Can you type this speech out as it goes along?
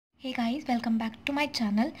Hey guys, welcome back to my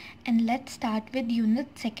channel and let's start with Unit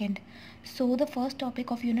 2. So the first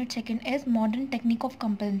topic of Unit 2 is modern technique of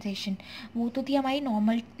compensation. वो तो थी हमारी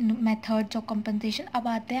normal methods of compensation. अब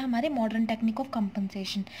आते हैं हमारे modern technique of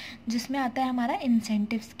compensation जिसमें आता है हमारा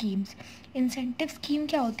इंसेंटिव स्कीम्स. इंसेंटिव स्कीम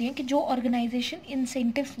क्या होती है कि जो ऑर्गेनाइजेशन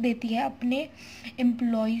इंसेंटिव्स देती है अपने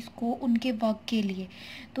एम्प्लॉयज़ को उनके वर्क के लिए.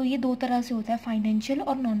 तो ये दो तरह से होता है, फाइनेंशियल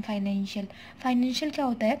और नॉन फाइनेंशियल. फाइनेंशियल क्या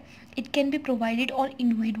होता है? It can be provided on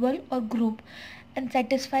individual or group and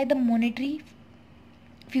satisfy the monetary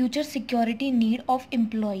future security need of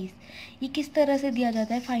employees. ये किस तरह से दिया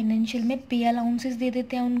जाता है? फाइनेंशियल में पे अलाउंसेस दे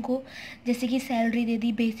देते हैं उनको, जैसे कि सैलरी दे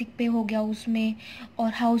दी, बेसिक पे हो गया उसमें,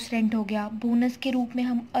 और हाउस रेंट हो गया. बोनस के रूप में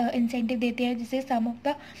हम इंसेंटिव देते हैं, जैसे सम ऑफ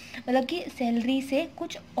द मतलब कि सैलरी से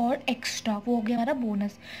कुछ और एक्स्ट्रा, वो हो गया हमारा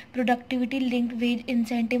bonus. Productivity linked veg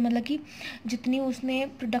incentive, मतलब कि जितनी उसने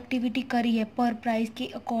प्रोडक्टिविटी करी है पर प्राइस के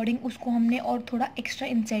अकॉर्डिंग उसको हमने और थोड़ा एक्स्ट्रा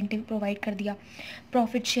इंसेंटिव प्रोवाइड कर दिया.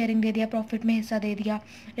 प्रॉफिट शेयरिंग दे दिया, प्रॉफिट में हिस्सा दे दिया.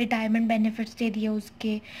 रिटायरमेंट बेनिफिट्स दे दिए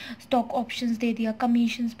उसके, स्टॉक ऑप्शंस दे दिया,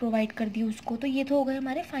 कमीशंस प्रोवाइड कर दिए उसको. तो ये तो हो गए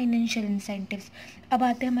हमारे फाइनेंशियल इंसेंटिव्स. अब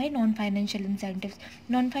आते हैं हमारे non financial incentives.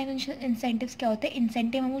 Non financial incentives क्या होते हैं?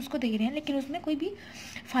 इंसेंटिव हम उसको दे रहे हैं लेकिन उसमें कोई भी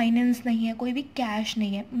फाइनेंस नहीं है, कोई भी कैश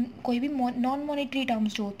नहीं है, कोई भी नॉन मॉनेटरी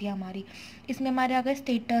टर्म्स जो होती है हमारी. इसमें हमारे आ गए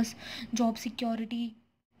status, job security.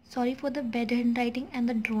 Sorry for the bad handwriting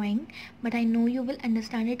and the drawing, but I know you will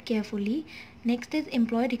understand it carefully. Next is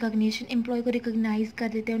employ recognition. Employ को रिकॉग्नाइज कर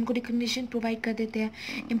देते हैं, उनको रिकॉग्निशन प्रोवाइड कर देते हैं.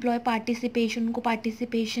 एम्प्लॉय पार्टिसिपेशन, उनको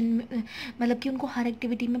पार्टिसिपेशन मतलब कि उनको हर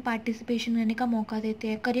एक्टिविटी में पार्टिसिपेशन करने का मौका देते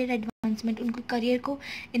हैं. करियर एडवांसमेंट, उनको करियर को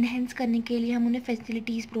इन्हेंस करने के लिए हम उन्हें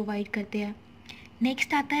फैसिलिटीज़ प्रोवाइड करते हैं.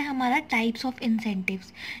 नेक्स्ट आता है हमारा types of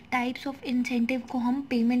incentives. Types of incentive को हम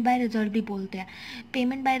पेमेंट बाय रिजल्ट भी बोलते हैं.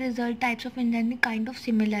 Payment by result types of incentive kind of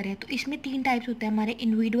similar है. तो इसमें 3 टाइप्स होते हैं हमारे: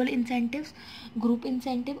 इंडिविजुअल इंसेंटिव्स, ग्रुप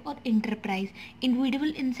इंसेंटिव और इंटरप्राइज.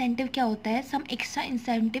 इंडिविजुअल इंसेंटिव क्या होता है? Some extra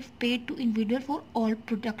incentive paid to individual for all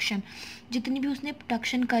production. जितनी भी उसने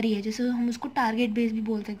प्रोडक्शन करी है, जैसे हम उसको टारगेट बेस भी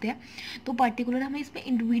बोल सकते हैं, तो पर्टिकुलर हमें इसमें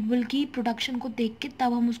इंडिविजुअल की प्रोडक्शन को देख के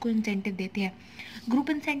तब हम उसको इंसेंटिव देते हैं. ग्रुप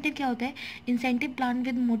इंसेंटिव क्या होता है? Incentive plan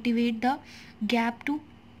with motivate the gap to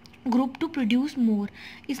group to produce more.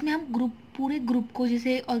 इसमें हम पूरे ग्रुप को,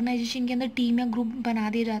 जैसे ऑर्गेनाइजेशन के अंदर टीम या ग्रुप बना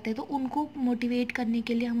दिए जाते हैं, तो उनको मोटिवेट करने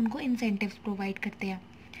के लिए हम उनको इंसेंटिव्स प्रोवाइड करते हैं.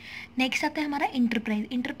 नेक्स्ट आता है हमारा इंटरप्राइज.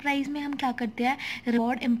 इंटरप्राइज में हम क्या करते हैं?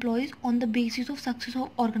 Reward employees on the basis of success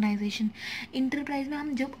of organisation. Enterprise में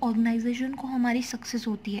हम जब ऑर्गेनाइजेशन को हमारी सक्सेस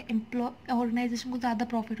होती है, ऑर्गेनाइजेशन को ज़्यादा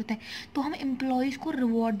प्रॉफिट होता है, तो हम एम्प्लॉयज़ को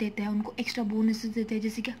रिवॉर्ड देते हैं, उनको एक्स्ट्रा बोनसेस देते हैं,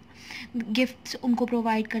 जैसे कि गिफ्ट्स उनको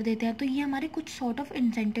प्रोवाइड कर देते हैं. तो ये हमारे कुछ सॉर्ट ऑफ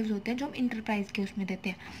इंसेंटिव्स होते हैं जो हम इंटरप्राइज के उसमें देते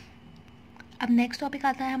हैं. अब नेक्स्ट टॉपिक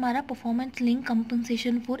आता है हमारा performance link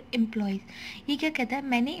compensation for employees. ये क्या कहता है?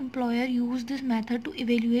 Many employer use this method to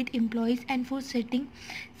evaluate employees and for setting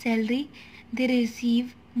salary they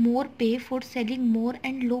receive मोर पे for selling more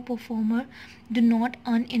and low performer do not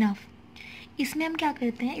earn enough. इसमें हम क्या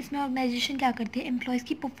करते हैं? इसमें ऑर्गेनाइजेशन क्या करती है? एम्प्लॉयज़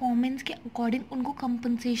की परफॉर्मेंस के अकॉर्डिंग उनको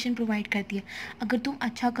कंपनसेशन प्रोवाइड करती है. अगर तुम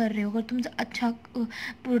अच्छा कर रहे हो, अगर तुम अच्छा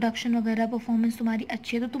प्रोडक्शन वगैरह परफॉर्मेंस तुम्हारी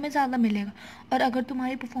अच्छी है तो तुम्हें ज़्यादा मिलेगा, और अगर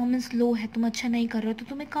तुम्हारी परफॉर्मेंस लो है, तुम अच्छा नहीं कर रहे हो, तो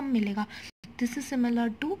तुम्हें कम मिलेगा. This is similar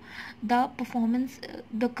to the performance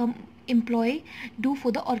the employee do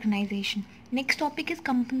for the organization. Next topic is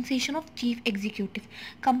compensation of chief executive.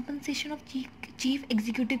 Compensation of chief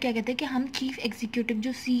executive क्या कहते हैं? कि हम चीफ एग्जीक्यूटिव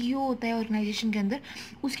जो सीईओ होता है ऑर्गेनाइजेशन के अंदर,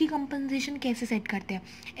 उसकी कंपनसेशन कैसे सेट करते हैं?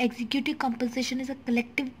 Executive compensation is a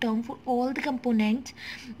collective term for all the components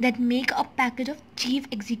that make a package of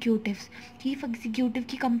chief executives. Chief executive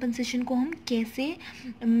की कंपनसेशन को हम कैसे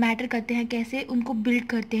मैटर करते हैं, कैसे उनको बिल्ड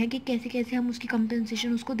करते हैं कि कैसे कैसे हम उसकी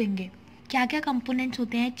कंपनसेशन उसको देंगे. क्या क्या कंपोनेंट्स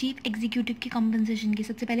होते हैं चीफ एग्जीक्यूटिव की कंपनसेशन की?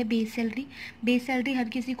 सबसे पहले बेस सैलरी. बेस सैलरी हर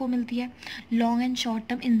किसी को मिलती है. Long and short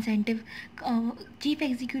term incentive. Chief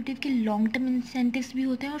executive के लॉन्ग टर्म इंसेंटिव्स भी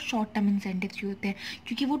होते हैं और शॉर्ट टर्म इंसेंटिव्स भी होते हैं,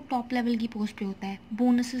 क्योंकि वो टॉप लेवल की पोस्ट पे होता है.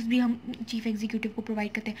 बोनसेस भी हम चीफ एग्जीक्यूटिव को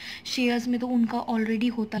प्रोवाइड करते हैं. शेयर्स में तो उनका ऑलरेडी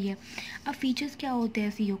होता ही है. अब फीचर्स क्या होते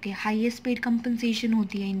हैं सीईओ के? हाईएस्ट पेड कंपनसेशन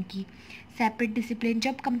होती है इनकी. Separate discipline.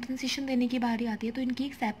 जब कंपनसेशन देने की बारी आती है तो इनकी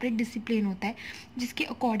एक सेपरेट डिसिप्लिन होता है जिसके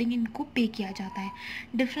अकॉर्डिंग इनको पे किया जाता है.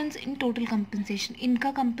 Difference in total compensation.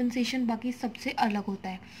 इनका कंपनसेशन बाकी सबसे अलग होता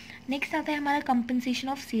है. नेक्स्ट आता है हमारा compensation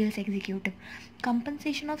of sales executive.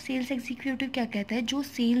 Compensation of sales executive क्या कहता है, जो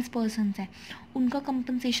सेल्स पर्सन हैं उनका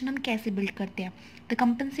कंपनसेशन हम कैसे बिल्ड करते हैं. The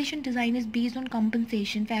compensation design is based on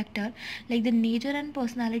compensation factor like the nature and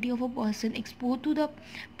personality of a person expose to the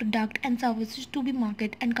product and services to be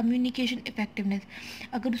market and communication effectiveness.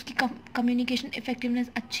 अगर उसकी communication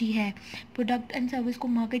effectiveness अच्छी है, product and service को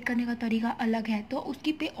market करने का तरीका अलग है, तो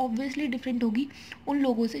उसकी पे ऑब्वियसली डिफरेंट होगी उन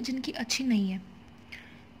लोगों से जिनकी अच्छी नहीं है.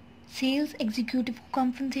 सेल्स एग्जीक्यूटिव को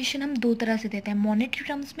कंपनसेशन हम दो तरह से देते हैं, मॉनेटरी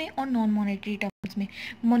टर्म्स में और नॉन मॉनेटरी टर्म्स में.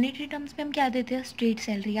 मॉनेटरी टर्म्स में हम क्या देते हैं, स्ट्रेट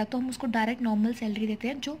सैलरी, या तो हम उसको डायरेक्ट नॉर्मल सैलरी देते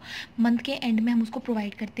हैं जो मंथ के एंड में हम उसको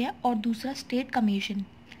प्रोवाइड करते हैं, और दूसरा स्टेट कमीशन.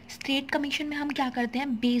 स्टेट कमीशन में हम क्या करते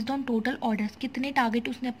हैं, बेस्ड ऑन टोटल ऑर्डर्स, कितने टारगेट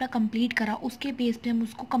उसने अपना कंप्लीट करा उसके बेस पे हम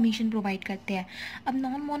उसको कमीशन प्रोवाइड करते हैं. अब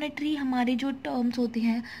नॉन मॉनेटरी हमारे जो टर्म्स होते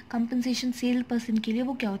हैं कंपनसेशन सेल पर्सन के लिए,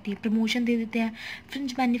 वो क्या होती है, प्रमोशन दे देते हैं,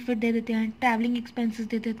 फ्रिंज बेनिफिट दे देते हैं, ट्रैवलिंग एक्सपेंसेस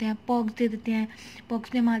दे देते हैं, पर्क्स दे देते हैं.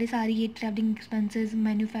 पर्क्स में हमारे सारी ये ट्रैवलिंग एक्सपेंसेस,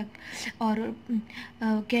 मैन्युफैक्चर और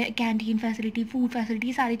कैंटीन फैसिलिटी, फूड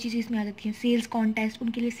फैसिलिटी, सारी चीज़ें इसमें आ जाती हैं. सेल्स कॉन्टेस्ट,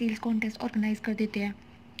 उनके लिए सेल्स कॉन्टेस्ट ऑर्गेनाइज कर देते हैं.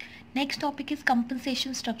 Next topic is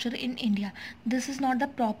compensation structure in India. This is not the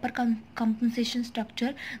proper compensation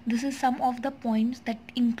structure. This is some of the points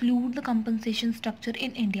that include the compensation structure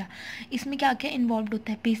in India. इसमें क्या क्या involved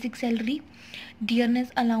होता है, basic salary, dearness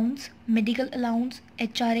allowance, medical allowance,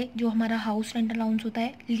 HRA जो हमारा house rent allowance होता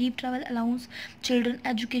है, leave travel allowance, children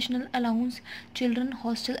educational allowance, children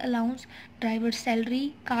hostel allowance, driver salary,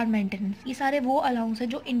 car maintenance. ये सारे वो अलाउंस हैं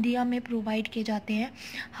जो इंडिया में प्रोवाइड किए जाते हैं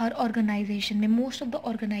हर ऑर्गेनाइजेशन में, मोस्ट ऑफ द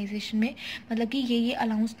ऑर्गेनाइजेशन में. मतलब कि ये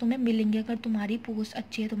अलाउंस तुम्हें मिलेंगे अगर तुम्हारी पोस्ट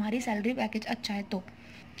अच्छी है, तुम्हारी सैलरी पैकेज अच्छा है तो.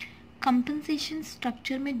 कंपनसेशन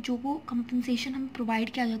स्ट्रक्चर में जो वो कंपनसेशन हमें प्रोवाइड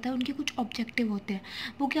किया जाता है उनके कुछ ऑब्जेक्टिव होते हैं.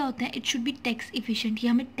 वो क्या होते हैं, it should be tax efficient, ये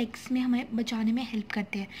हमें टैक्स में हमें बचाने में हेल्प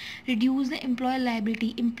करते हैं. Reduce the employ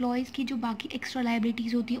liability, employees की जो बाकी एक्स्ट्रा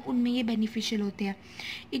लायबिलिटीज़ होती हैं उनमें ये बेनिफिशियल होते हैं.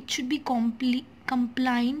 It should be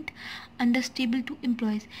complaint understandable to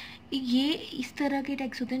employees. ये इस तरह के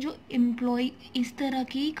टैक्स होते हैं जो एम्प्लॉय, इस तरह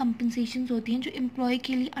की कंपनसेशन होती हैं जो एम्प्लॉय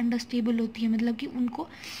के लिए अंडरस्टेबल होती है, मतलब कि उनको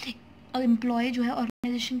एम्प्लॉय जो है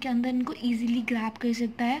ऑर्गेनाइजेशन के अंदर इनको इजीली ग्रैब कर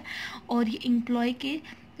सकता है, और ये एम्प्लॉय के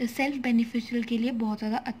सेल्फ बेनिफिशियल के लिए बहुत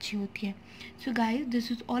ज़्यादा अच्छी होती है. So guys,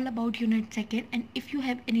 this is all about unit second, and if you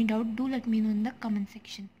have any doubt do let me know in the comment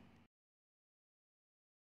section.